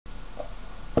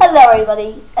Hello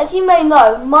everybody, as you may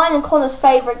know, mine and Connor's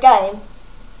favourite game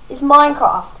is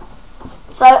Minecraft.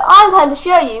 So I'm going to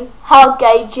show you how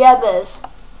gay Jeb is.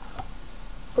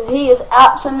 Because he has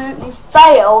absolutely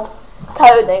failed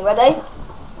coding. Ready?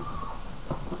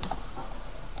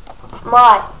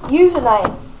 My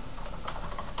username.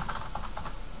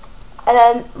 And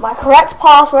then my correct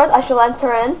password I shall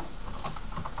enter in.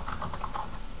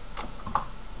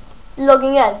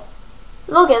 Logging in.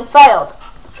 Login failed.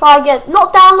 Try again.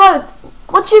 Not download.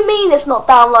 What do you mean it's not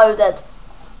downloaded?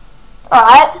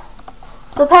 Alright.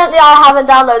 So apparently I haven't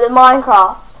downloaded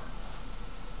Minecraft.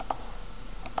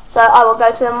 So I will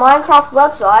go to the Minecraft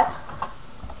website.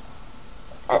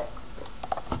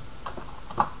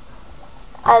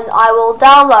 And I will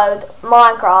download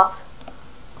Minecraft.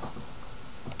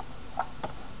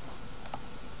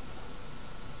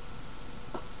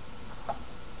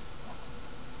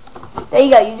 There you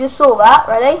go, you just saw that,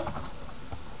 ready?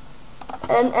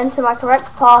 And enter my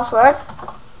correct password.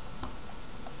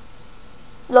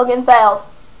 Login failed.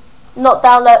 Not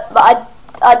download, but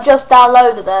I just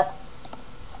downloaded it.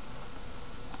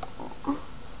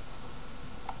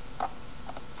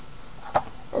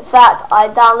 In fact, I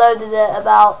downloaded it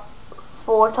about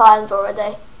 4 times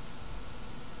already.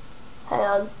 Hang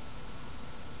on.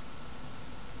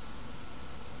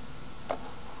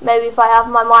 Maybe if I have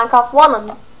my Minecraft 1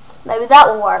 on, maybe that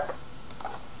will work.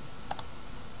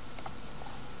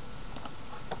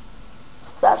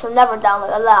 So never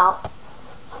download, allow.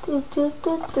 What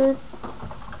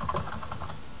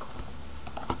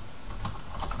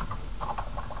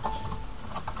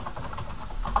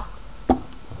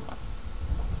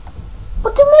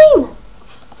do you mean?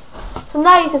 So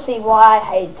now you can see why I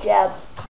hate Jeb.